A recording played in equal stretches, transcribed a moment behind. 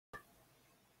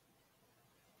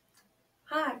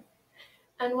Hi,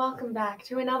 and welcome back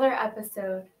to another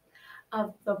episode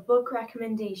of the Book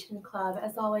Recommendation Club.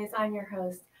 As always, I'm your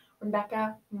host,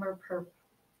 Rebecca Merperp.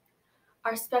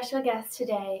 Our special guest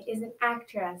today is an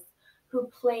actress who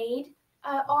played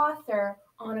an author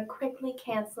on a quickly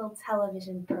canceled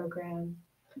television program,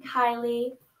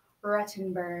 Kyilee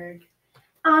Rutenburg.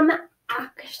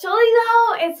 Actually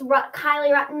though, it's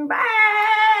Kyilee Rutenburg.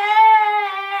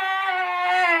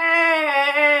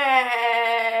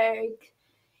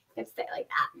 You have to say it like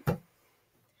that.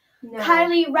 No.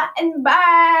 Kyilee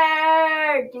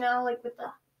Rutenburg. Like with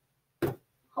the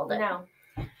hold it. No.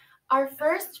 Our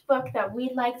first book that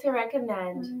we'd like to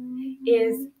recommend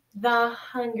is The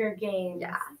Hunger Games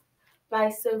by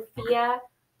Sophia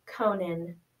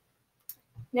Conan.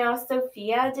 Now,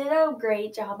 Sophia did a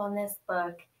great job on this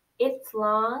book. It's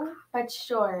long, but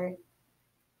short.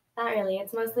 Not really.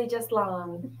 It's mostly just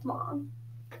long. It's long.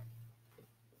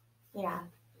 Yeah.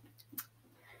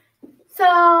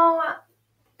 So,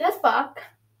 this book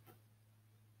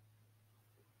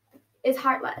is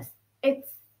heartless.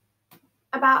 It's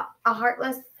about a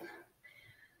heartless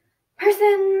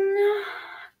person,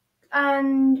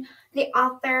 and the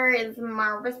author is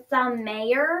Marissa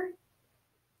Mayer.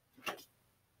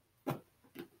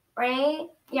 Right?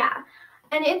 Yeah.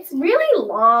 And it's really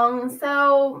long,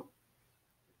 so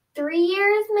 3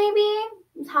 years maybe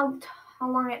is how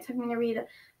long it took me to read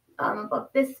a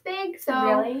book this big. So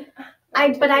Really?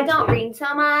 I don't read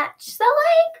so much. So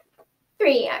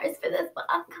 3 years for this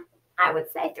book. I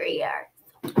would say 3 years.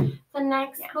 The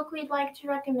next book we'd like to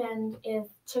recommend is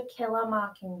To Kill a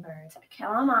Mockingbird. To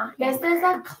Kill a Mockingbird. This is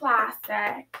a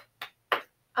classic.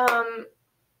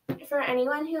 For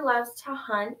anyone who loves to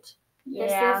hunt,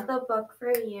 this is the book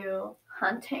for you.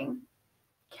 Hunting.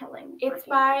 Killing. It's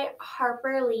by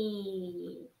Harper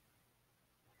Lee.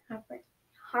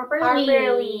 Harper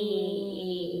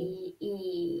Lee.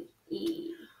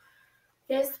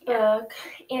 This book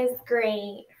is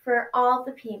great for all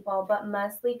the people, but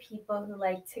mostly people who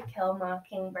like to kill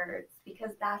mockingbirds,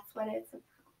 because that's what it's about.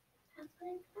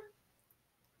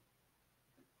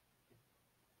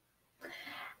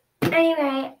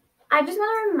 Anyway, I just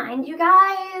want to remind you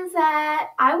guys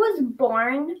that I was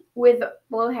born with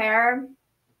blue hair.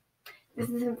 This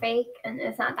isn't fake and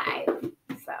it's not dyed.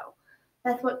 So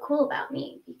that's what's cool about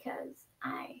me, because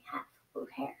I have blue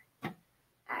hair.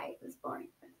 I was born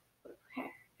with blue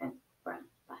hair and brown,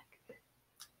 black.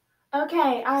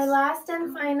 Okay, our last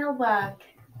and final book.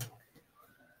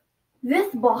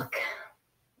 This book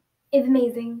is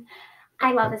amazing.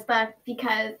 I love this book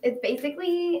because it's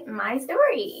basically my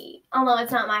story. Although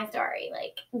it's not my story.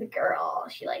 Like, the girl,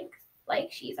 she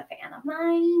she's a fan of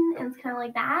mine, and it's kind of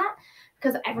like that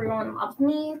because everyone loves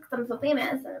me because I'm so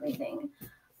famous and everything.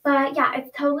 But yeah,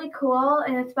 it's totally cool,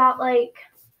 and it's about what's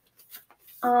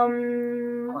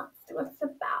it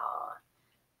about?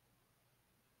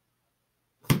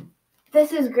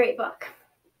 This is a great book.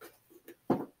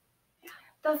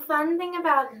 The fun thing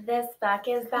about this book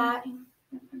is that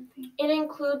it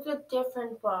includes a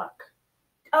different book.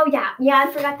 Oh, yeah,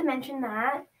 I forgot to mention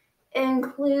that. It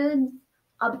includes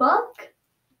a book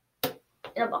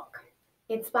in a book.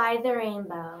 It's by The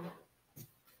Rainbow.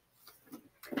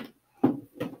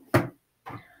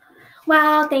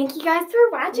 Well, thank you guys for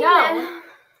watching.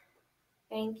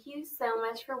 Thank you so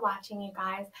much for watching, you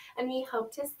guys, and we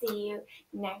hope to see you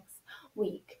next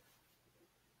week.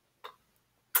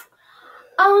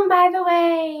 Oh, and by the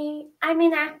way, I'm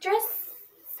an actress.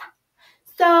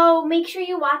 So make sure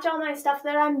you watch all my stuff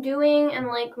that I'm doing and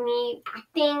me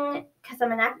acting, because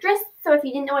I'm an actress. So if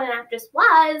you didn't know what an actress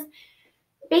was,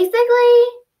 basically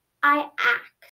I act.